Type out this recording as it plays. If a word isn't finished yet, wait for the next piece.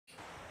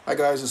Hi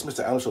guys, it's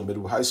Mr. Anderson,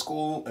 Midwood High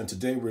School, and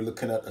today we're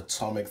looking at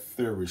atomic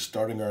theory,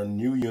 starting our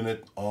new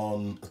unit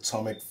on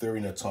atomic theory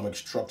and atomic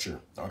structure.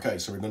 Okay,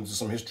 so we're going to do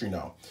some history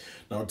now.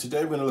 Now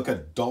today we're going to look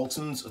at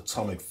Dalton's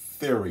atomic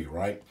theory,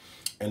 right?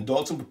 And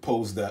Dalton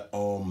proposed that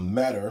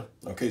matter,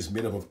 okay, is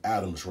made up of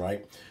atoms,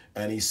 right?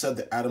 And he said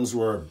the atoms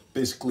were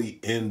basically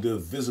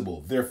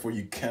indivisible. Therefore,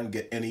 you can't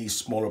get any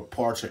smaller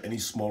parts or any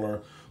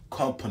smaller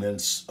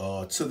components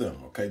to them,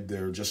 okay?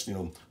 They're just,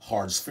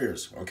 hard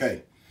spheres,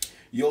 okay?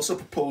 He also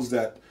proposed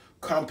that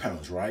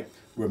compounds, right,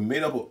 were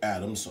made up of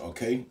atoms,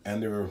 okay,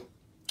 and they're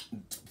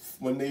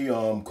when they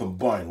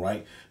combine,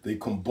 right, they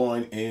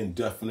combine in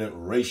definite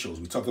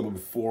ratios. We talked about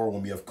before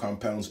when we have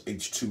compounds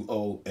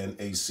H2O,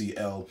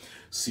 NaCl,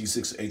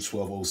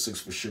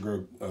 C6H12O6 for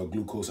sugar,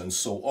 glucose, and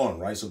so on,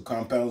 right? So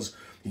compounds,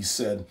 he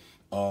said,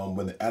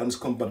 when the atoms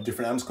combine,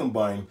 different atoms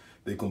combine,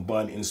 they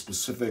combine in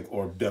specific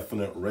or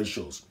definite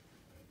ratios.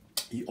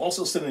 He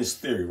also said in his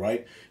theory,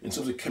 right, in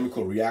terms of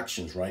chemical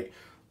reactions, right,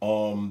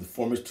 the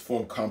formation to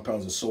form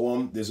compounds and so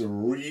on, there's a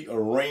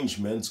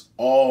rearrangement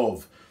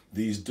of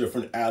these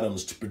different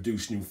atoms to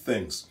produce new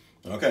things.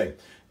 Okay,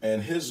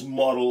 and his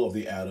model of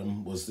the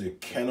atom was the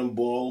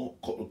cannonball,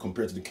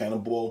 compared to the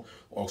cannonball,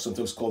 or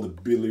sometimes called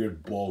the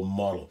billiard ball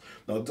model.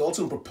 Now,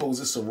 Dalton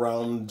proposed this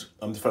around,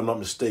 if I'm not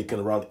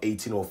mistaken, around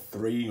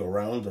 1803,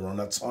 around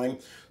that time.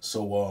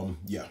 So,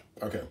 yeah,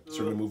 okay, so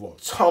we're gonna move on.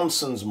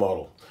 Thomson's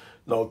model.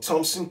 Now,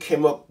 Thomson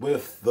came up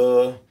with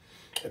the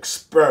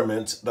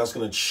experiment that's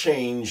going to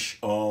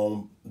change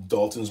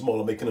Dalton's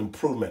model, make an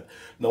improvement.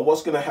 Now,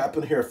 what's going to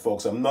happen here,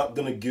 folks, I'm not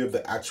going to give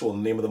the actual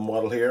name of the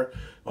model here,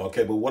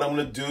 okay, but what I'm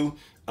going to do,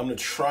 I'm going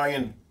to try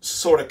and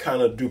sort of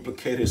kind of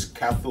duplicate his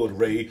cathode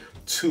ray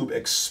tube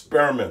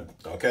experiment,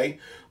 okay?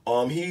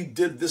 He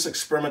did this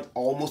experiment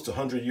almost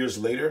 100 years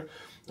later,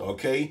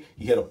 okay?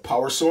 He had a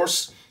power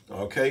source,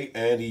 okay,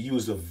 and he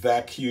used a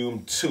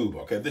vacuum tube,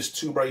 okay? This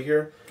tube right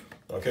here,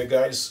 okay,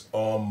 guys,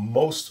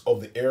 most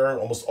of the air,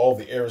 almost all of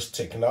the air is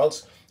taken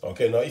out.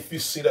 Okay, now if you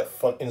see that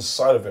front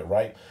inside of it,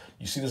 right,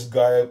 you see this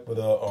guy with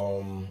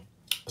a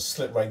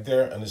slit right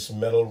there and this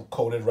metal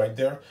coated right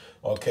there.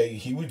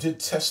 Okay, we did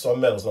test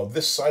on metals. Now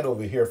this side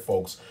over here,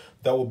 folks,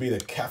 that will be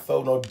the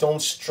cathode. Now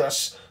don't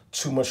stress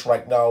too much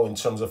right now in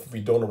terms of if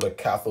you don't know what a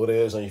cathode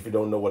is and if you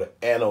don't know what an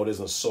anode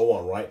is and so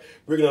on, right?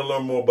 We're going to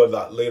learn more about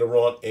that later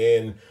on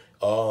in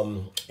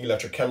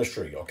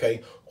electrochemistry,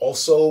 okay?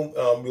 Also,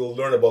 we'll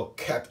learn about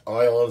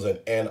cations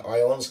and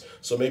anions,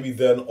 so maybe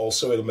then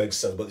also it'll make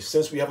sense. But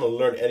since we haven't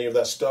learned any of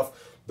that stuff,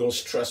 don't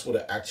stress what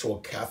an actual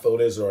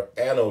cathode is or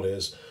anode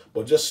is,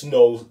 but just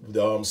know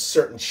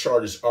certain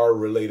charges are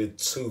related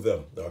to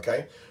them,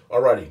 okay?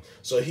 Alrighty,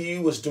 so he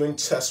was doing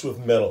tests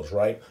with metals,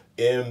 right,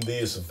 in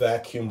this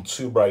vacuum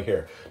tube right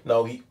here.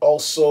 Now, he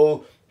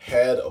also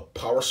had a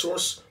power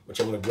source, which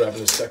I'm going to grab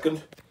in a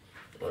second,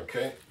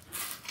 okay?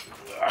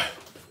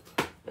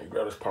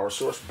 Grab this power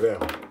source, bam,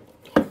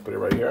 put it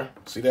right here.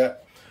 See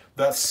that?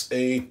 That's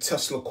a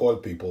Tesla coil,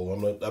 people.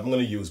 I'm gonna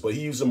use, but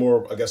he used a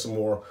more, I guess, a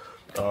more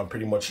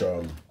pretty much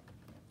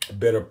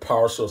better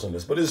power source on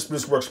this. But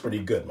this works pretty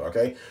good.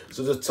 Okay,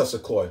 so this is Tesla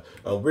coil.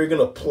 We're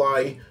gonna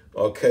apply,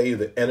 okay,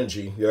 the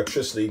energy, the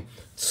electricity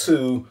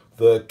to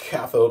the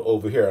cathode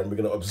over here, and we're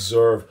gonna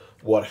observe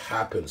what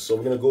happens. So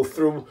we're gonna go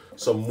through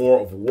some more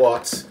of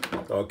what,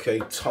 okay,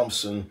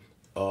 Thomson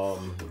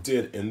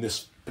did in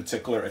this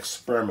particular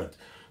experiment.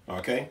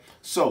 Okay,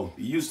 so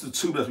he used the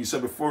tube, as we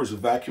said before, is a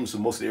vacuum, so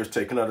most of the air is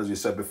taken out, as we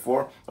said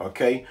before.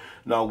 Okay,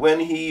 now when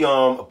he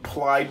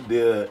applied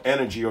the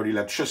energy or the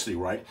electricity,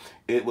 right,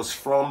 it was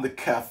from the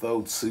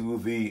cathode to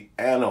the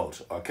anode.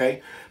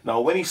 Okay, now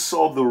when he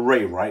saw the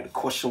ray, right, the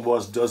question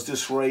was, does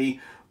this ray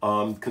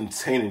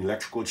contain an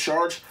electrical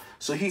charge?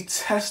 So he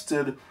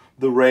tested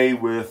the ray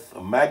with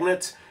a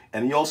magnet,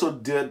 and he also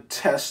did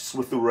tests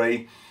with the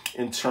ray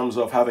in terms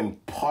of having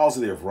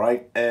positive,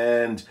 right,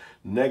 and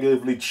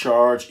negatively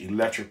charged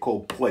electrical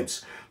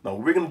plates. Now,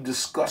 we're going to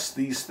discuss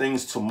these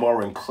things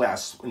tomorrow in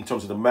class in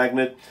terms of the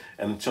magnet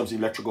and in terms of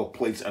electrical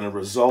plates and the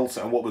results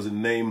and what was the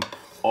name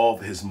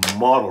of his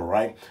model,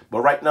 right?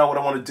 But right now, what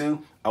I want to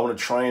do, I want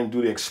to try and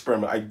do the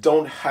experiment. I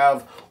don't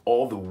have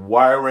all the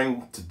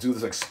wiring to do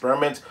this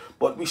experiment,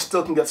 but we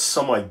still can get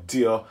some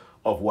idea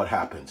of what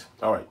happened.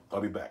 All right,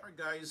 I'll be back. All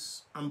right,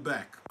 guys, I'm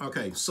back.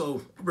 Okay,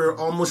 so we're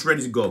almost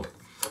ready to go.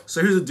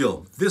 So here's the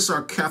deal. This is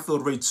our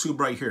cathode ray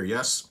tube right here,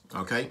 yes?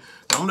 Okay.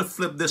 Now I'm going to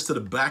flip this to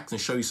the back and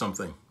show you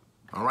something.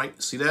 All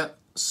right, see that?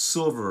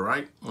 Silver,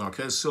 right?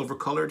 Okay, silver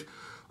colored.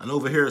 And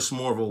over here it's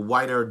more of a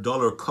whiter,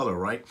 duller color,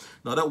 right?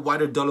 Now that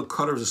whiter, duller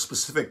color is a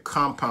specific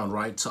compound,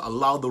 right? To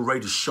allow the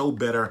ray to show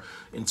better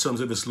in terms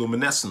of its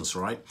luminescence,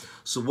 right?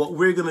 So what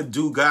we're going to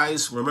do,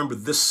 guys, remember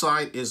this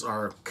side is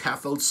our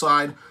cathode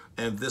side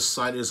and this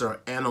side is our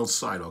anode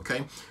side,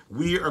 okay?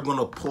 We are going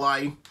to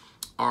apply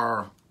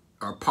our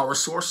power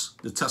source,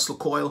 the Tesla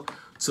coil,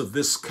 to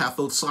this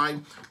cathode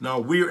side. Now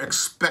we're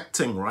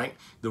expecting, right,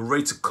 the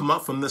ray to come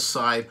up from this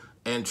side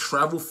and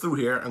travel through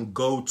here and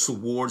go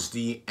towards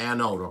the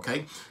anode,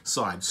 okay,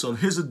 side. So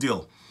here's the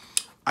deal.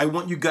 I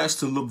want you guys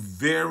to look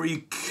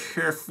very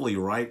carefully,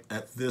 right,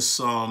 at this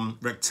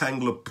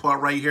rectangular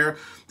part right here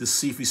to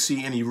see if you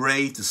see any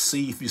ray, to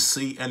see if you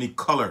see any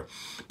color.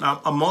 Now,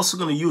 I'm also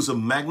going to use a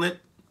magnet,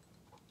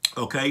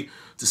 okay,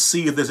 to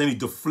see if there's any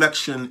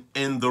deflection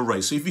in the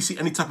ray. So if you see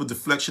any type of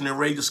deflection in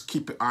ray, just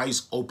keep your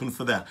eyes open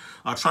for that.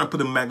 I'll try and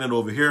put a magnet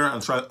over here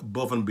and try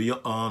above and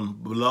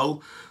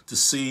below to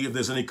see if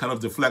there's any kind of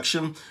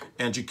deflection,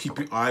 and you keep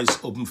your eyes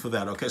open for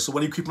that, okay? So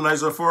what are you keeping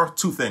eyes out for?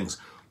 Two things.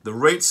 The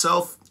ray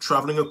itself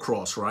traveling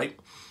across, right?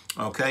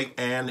 Okay,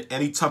 and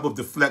any type of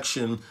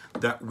deflection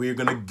that we're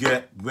gonna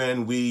get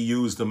when we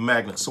use the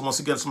magnet. So once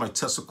again, it's my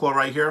Tesla coil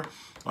right here.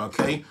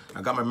 Okay,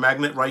 I got my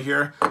magnet right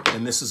here,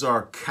 and this is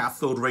our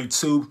cathode ray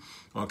tube.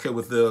 Okay,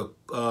 with the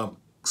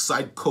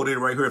side coated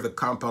right here at the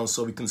compound,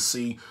 so we can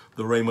see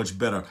the ray much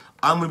better.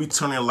 I'm gonna be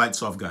turning the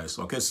lights off, guys.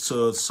 Okay,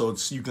 so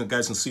you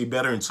guys can see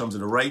better in terms of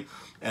the ray,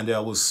 and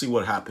we'll see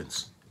what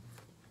happens.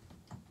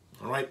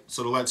 All right,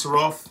 so the lights are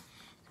off.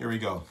 Here we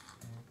go.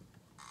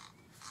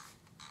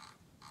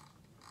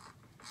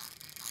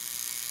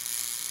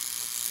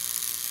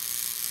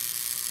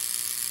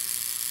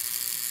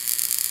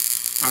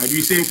 All right, do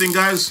you see anything,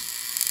 guys?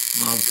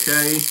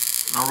 Okay.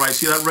 All right,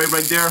 see that ray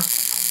right there?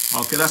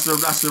 Okay, that's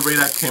the ray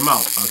that came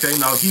out. Okay,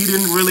 now he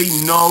didn't really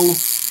know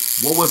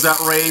what was that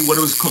ray, what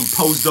it was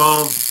composed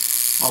of,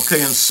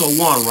 okay, and so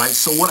on, right?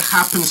 So what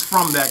happens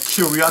from that?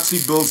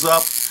 Curiosity builds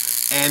up,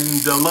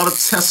 and a lot of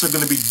tests are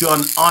going to be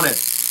done on it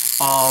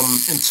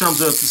in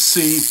terms of to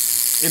see,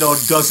 you know,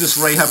 does this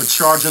ray have a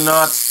charge or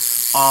not?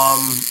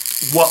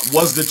 What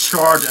was the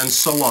charge, and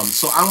so on.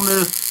 So I'm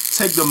going to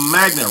take the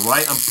magnet,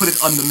 right, and put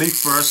it underneath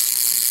first.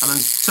 And then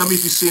tell me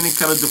if you see any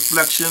kind of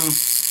deflection.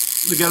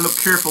 Again,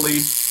 look carefully.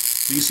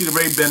 Do you see the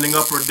ray bending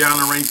up or down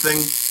or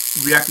anything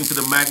reacting to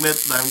the magnet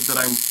that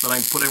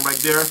I'm putting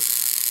right there?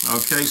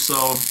 Okay,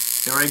 so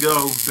here I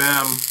go.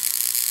 Bam,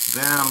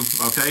 bam.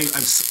 Okay,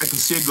 I can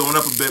see it going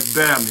up a bit.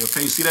 Bam.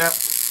 Okay, you see that?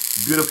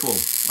 Beautiful.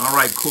 All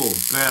right, cool.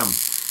 Bam.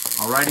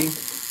 Alrighty.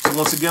 So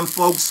once again,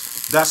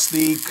 folks, that's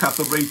the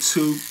cathode ray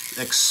tube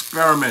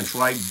experiment,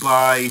 right,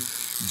 by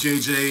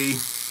JJ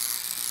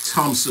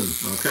Thomson.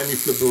 Okay, let me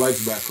flip the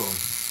lights back on.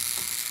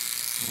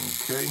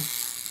 Okay.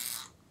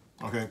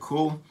 Okay,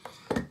 cool.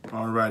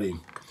 Alrighty.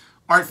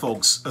 All right,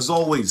 folks, as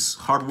always,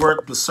 hard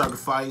work plus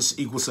sacrifice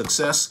equals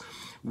success.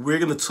 We're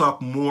going to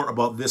talk more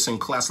about this in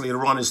class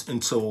later on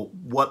into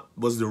what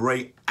was the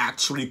ray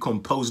actually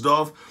composed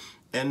of,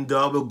 and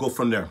we'll go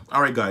from there.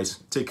 All right, guys,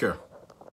 take care.